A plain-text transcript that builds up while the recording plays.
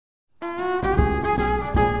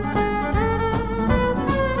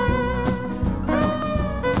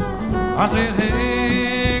I said,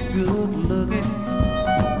 hey, good looking,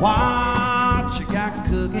 what you got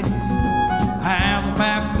cooking? How's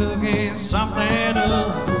about cooking something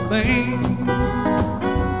up for me?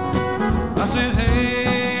 I said,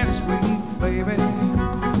 hey, sweet baby,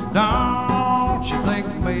 don't you think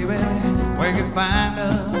maybe we can find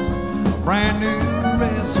us a brand new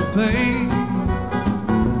recipe?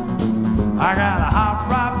 I got a hot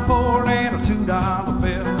rod Ford and a $2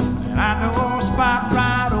 bill, and I know a spot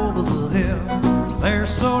right over the hill. There's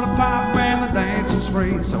soda pop and the dancing's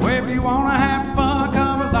free, so if you wanna have fun,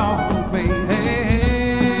 come along with me.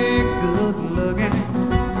 Hey, good looking,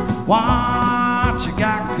 what you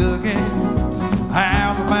got cooking?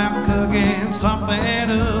 How's about cooking something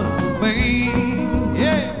up for me?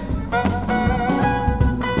 Yeah.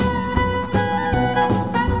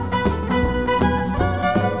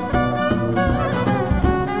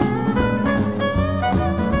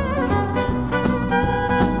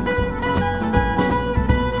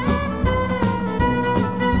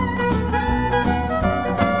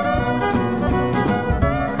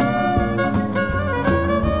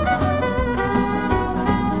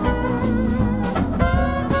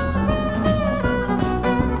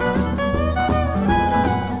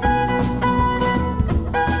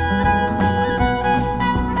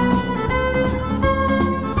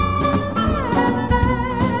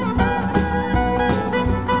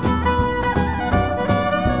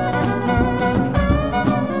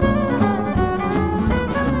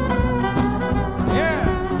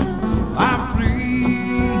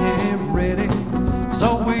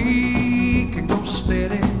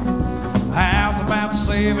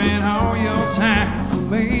 Saving all your time for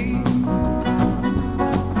me.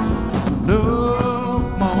 No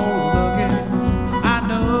more looking, I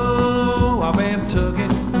know I've been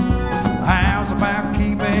tooking. How's about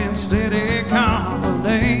keeping steady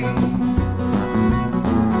company?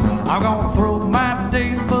 I'm gonna throw my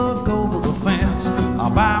date book over the fence. I'll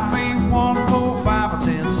buy me one for 5 or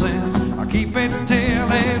 10 cents. I'll keep it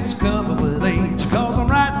till it's covered with age, 'cause I'm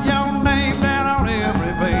writing your name down on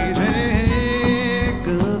every page.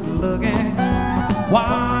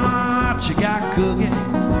 What you got cooking?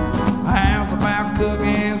 How's about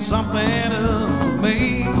cooking something up for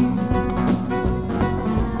me?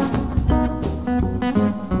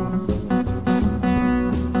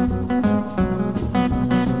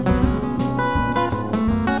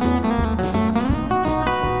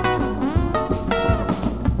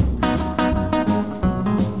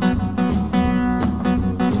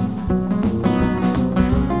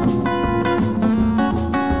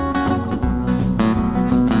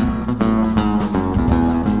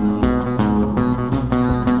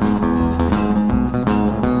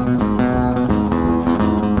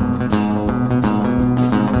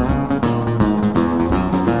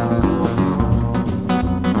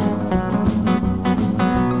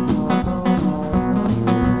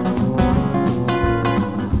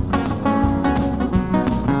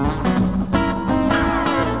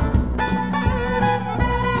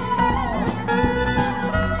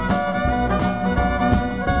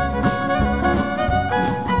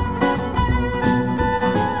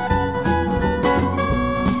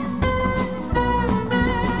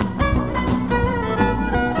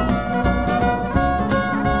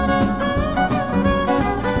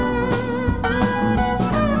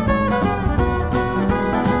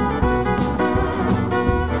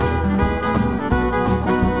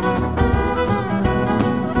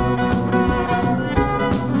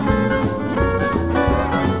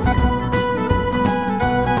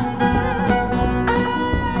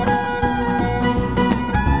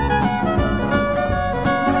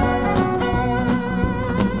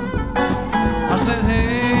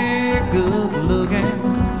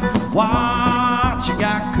 What you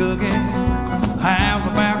got cooking? How's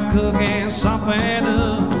about cooking something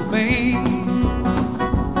up for me?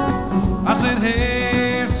 I said,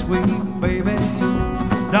 hey, sweet baby,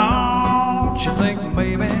 don't you think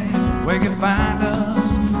maybe we can find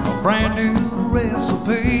us a brand new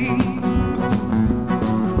recipe?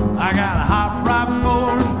 I got a hot rod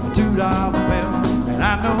Ford, a $2 bill, and I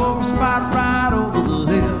know a spot right over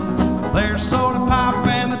the hill. There's soda pop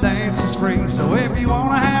and the dancing's free, so if you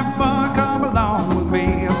wanna have fun,